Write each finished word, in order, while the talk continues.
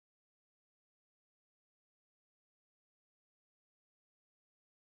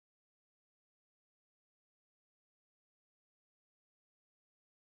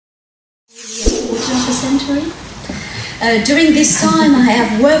Quarter of a century. During this time, I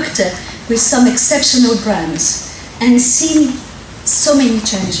have worked with some exceptional brands and seen so many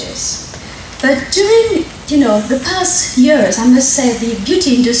changes. But during the past years, I must say the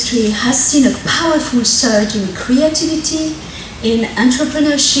beauty industry has seen a powerful surge in creativity, in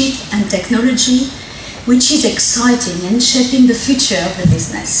entrepreneurship and technology, which is exciting and shaping the future of the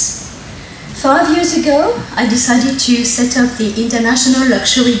business. 5 years ago, I decided to set up the International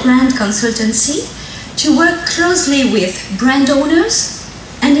Luxury Brand Consultancy to work closely with brand owners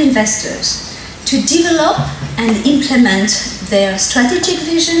and investors to develop and implement their strategic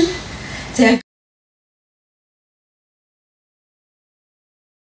vision, their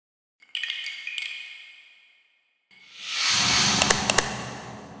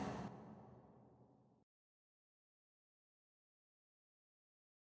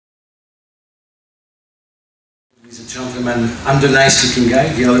He's a gentleman. I'm the nice-looking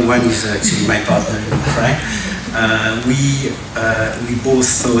guy. The other one is actually my partner, Frank. We both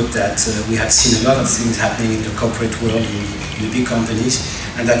thought that we had seen a lot of things happening in the corporate world, in the big companies,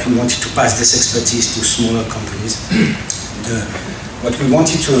 and that we wanted to pass this expertise to smaller companies. What we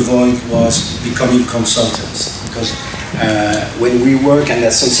wanted to avoid was becoming consultants, because when we work, and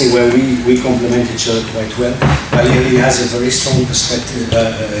that's something where we complement each other quite well. Valérie has a very strong perspective,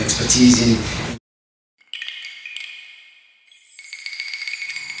 expertise